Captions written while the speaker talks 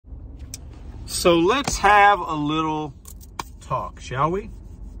So let's have a little talk, shall we?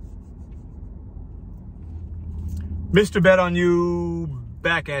 Mr.BetonYou,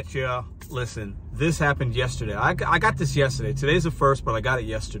 back at ya. Listen, this happened yesterday. I got this yesterday. Today's the first, but I got it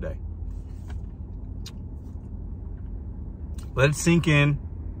yesterday. Let it sink in.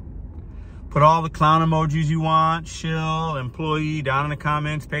 Put all the clown emojis you want. Shill, employee, down in the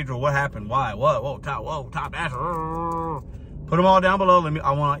comments. Pedro, what happened? Why? What? Whoa, top dash. Put them all down below.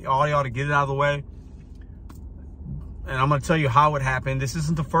 I want all y'all to get it out of the way. And I'm going to tell you how it happened. This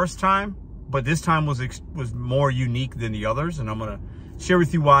isn't the first time, but this time was more unique than the others. And I'm going to share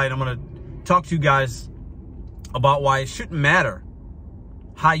with you why. And I'm going to talk to you guys about why it shouldn't matter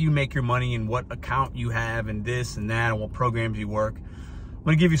how you make your money and what account you have and this and that and what programs you work. I'm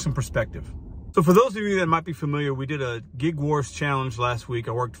going to give you some perspective. So for those of you that might be familiar, we did a Gig Wars challenge last week.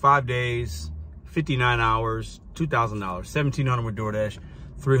 I worked 5 days, 59 hours, $2,000, $1,700 with DoorDash,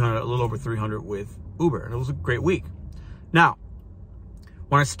 a little over 300 with Uber. And it was a great week. Now,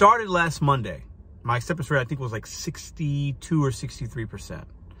 when I started last Monday, my acceptance rate, I think, was like 62 or 63%.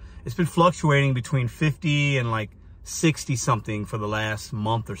 It's been fluctuating between 50 and like 60 something for the last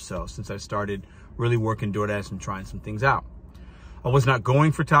month or so since I started really working DoorDash and trying some things out. I was not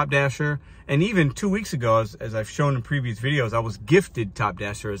going for Top Dasher. And even 2 weeks ago, as I've shown in previous videos, I was gifted Top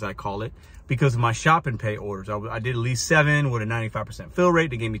Dasher, as I call it, because of my shop and pay orders. I did at least 7 with a 95% fill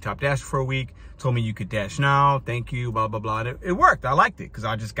rate. They gave me Top Dasher for a week, told me you could dash now, thank you, blah, blah, blah. And it worked. I liked it because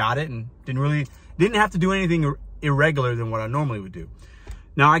I just got it and didn't have to do anything irregular than what I normally would do.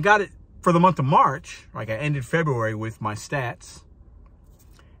 Now, I got it for the month of March. Like, I ended February with my stats,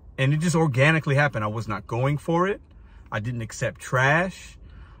 and it just organically happened. I was not going for it. I didn't accept trash.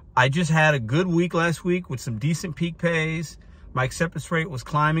 I just had a good week last week with some decent peak pays. My acceptance rate was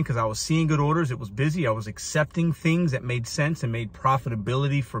climbing because I was seeing good orders. It was busy. I was accepting things that made sense and made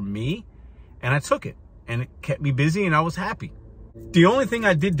profitability for me. And I took it. And it kept me busy and I was happy. The only thing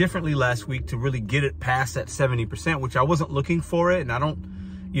I did differently last week to really get it past that 70%, which I wasn't looking for it, and I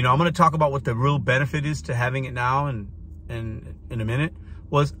don't, you know, I'm going to talk about what the real benefit is to having it now and in a minute,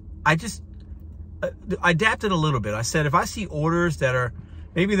 was I adapted a little bit. I said, if I see orders that are,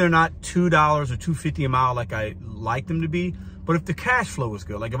 maybe they're not $2 or $2.50 a mile like I like them to be, but if the cash flow was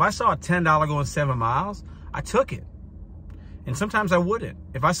good, like if I saw a $10 going 7 miles, I took it. And sometimes I wouldn't.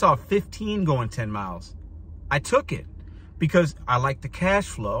 If I saw a 15 going 10 miles, I took it because I like the cash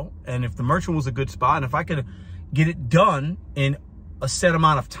flow. And if the merchant was a good spot, and if I could get it done in a set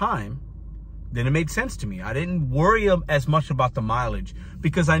amount of time, then it made sense to me. I didn't worry as much about the mileage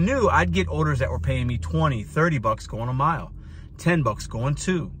because I knew I'd get orders that were paying me 20, 30 bucks going a mile, 10 bucks going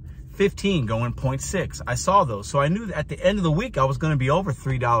 2, 15 going 0.6. I saw those. So I knew that at the end of the week, I was going to be over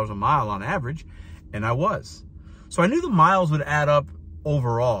 $3 a mile on average. And I was. So I knew the miles would add up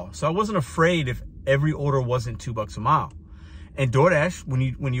overall. So I wasn't afraid if every order wasn't $2 a mile. And DoorDash,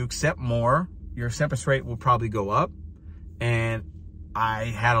 when you accept more, your acceptance rate will probably go up. And I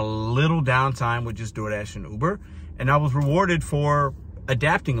had a little downtime with just DoorDash and Uber, and I was rewarded for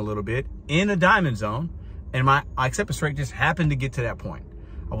adapting a little bit in a diamond zone, and my acceptance rate just happened to get to that point.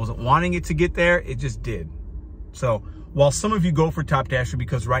 I wasn't wanting it to get there, it just did. So while some of you go for Top Dasher,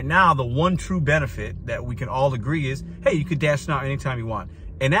 because right now the one true benefit that we can all agree is, hey, you could dash now anytime you want.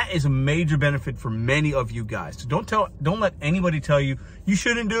 And that is a major benefit for many of you guys. So don't let anybody tell you, you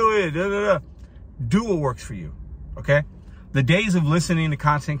shouldn't do it, Do what works for you, okay? The days of listening to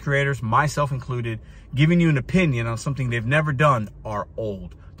content creators, myself included, giving you an opinion on something they've never done are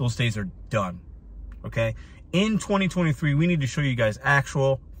old. Those days are done, okay? In 2023, we need to show you guys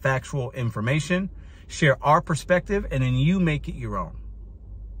actual, factual information, share our perspective, and then you make it your own.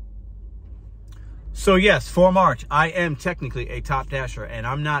 So yes, for March, I am technically a Top Dasher, and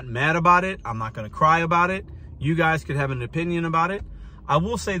I'm not mad about it. I'm not going to cry about it. You guys could have an opinion about it. I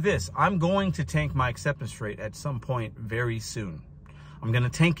will say this, I'm going to tank my acceptance rate at some point very soon. I'm going to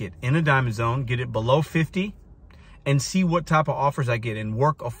tank it in a diamond zone, get it below 50, and see what type of offers I get, and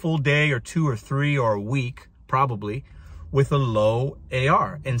work a full day or 2 or 3 or a week, probably, with a low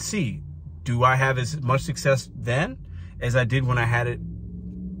AR, and see, do I have as much success then as I did when I had it,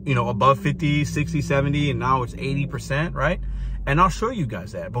 you know, above 50, 60, 70, and now it's 80%, right? And I'll show you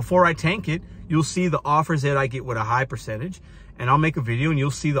guys that. Before I tank it, you'll see the offers that I get with a high percentage, and I'll make a video and you'll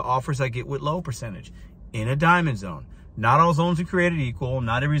see the offers I get with low percentage in a diamond zone. Not all zones are created equal.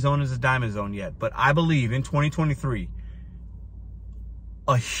 Not every zone is a diamond zone yet, but I believe in 2023,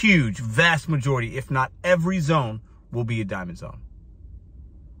 a huge, vast majority, if not every zone, will be a diamond zone.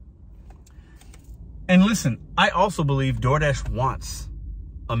 And listen, I also believe DoorDash wants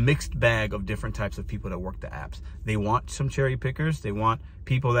a mixed bag of different types of people that work the apps. They want some cherry pickers. They want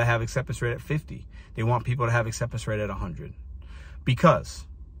people that have acceptance rate at 50. They want people to have acceptance rate at 100. Because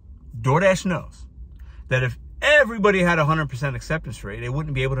DoorDash knows that if everybody had 100% acceptance rate, they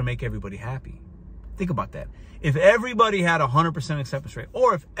wouldn't be able to make everybody happy. Think about that. If everybody had 100% acceptance rate,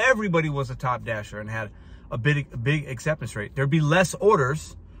 or if everybody was a top dasher and had a big acceptance rate, there'd be less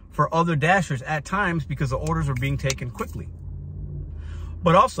orders for other dashers at times because the orders are being taken quickly.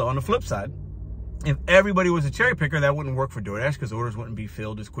 But also on the flip side, if everybody was a cherry picker, that wouldn't work for DoorDash because orders wouldn't be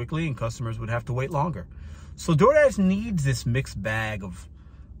filled as quickly and customers would have to wait longer. So DoorDash needs this mixed bag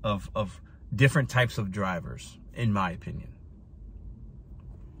of different types of drivers, in my opinion.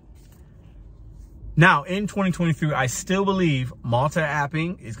 Now, in 2023, I still believe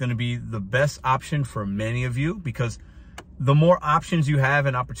multi-apping is going to be the best option for many of you, because the more options you have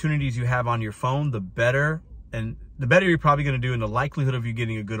and opportunities you have on your phone, the better. And the better you're probably going to do, and the likelihood of you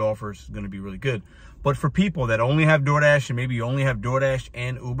getting a good offer is going to be really good. But for people that only have DoorDash, and maybe you only have DoorDash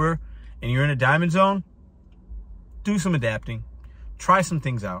and Uber, and you're in a diamond zone, do some adapting. Try some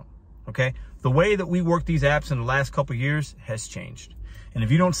things out, okay? The way that we work these apps in the last couple of years has changed. And if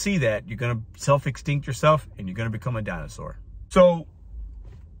you don't see that, you're going to self-extinct yourself, and you're going to become a dinosaur. So,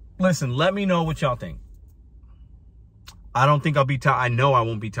 listen, let me know what y'all think. I don't think I'll be top. I know I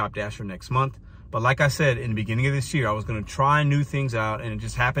won't be top dasher next month. But like I said, in the beginning of this year, I was going to try new things out, and it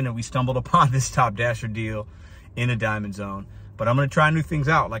just happened that we stumbled upon this top dasher deal in a diamond zone. But I'm going to try new things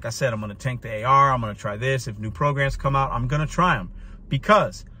out. Like I said, I'm going to tank the AR. I'm going to try this. If new programs come out, I'm going to try them,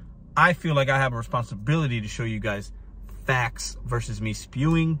 because I feel like I have a responsibility to show you guys facts versus me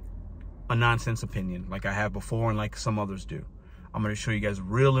spewing a nonsense opinion like I have before and like some others do. I'm going to show you guys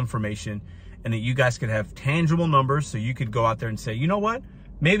real information, and that you guys could have tangible numbers, so you could go out there and say, you know what?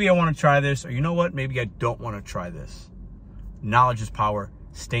 Maybe I want to try this, or you know what? Maybe I don't want to try this. Knowledge is power.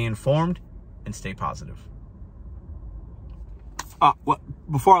 Stay informed and stay positive.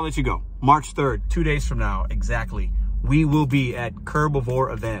 Before I let you go, March 3rd, 2 days from now, exactly, we will be at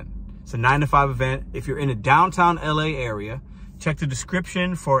Curbivore event. It's a 9-to-5 event. If you're in a downtown LA area, check the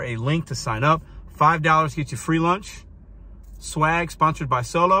description for a link to sign up. $5 gets you free lunch, swag sponsored by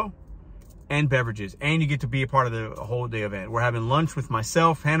Solo, and beverages, and you get to be a part of the whole day event. We're having lunch with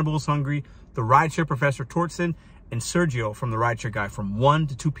myself, Hannibal's Hungry, the Rideshare Professor Tortson, and Sergio from the Rideshare Guy from 1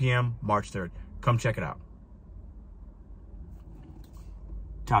 to 2 p.m. March 3rd. Come check it out.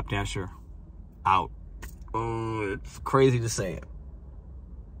 Top Dasher out. Oh, it's crazy to say it.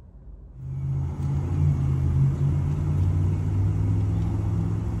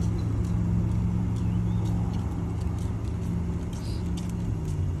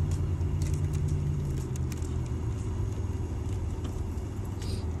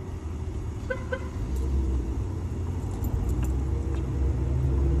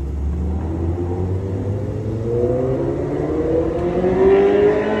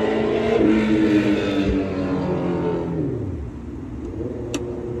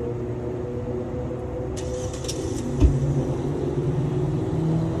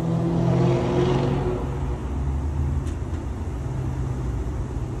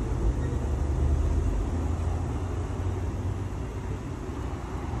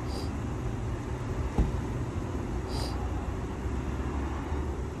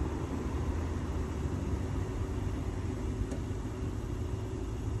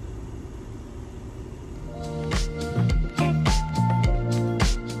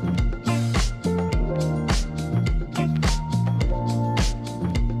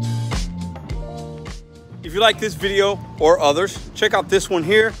 If you like this video or others, check out this one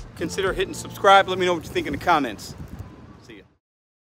here. Consider hitting subscribe. Let me know what you think in the comments.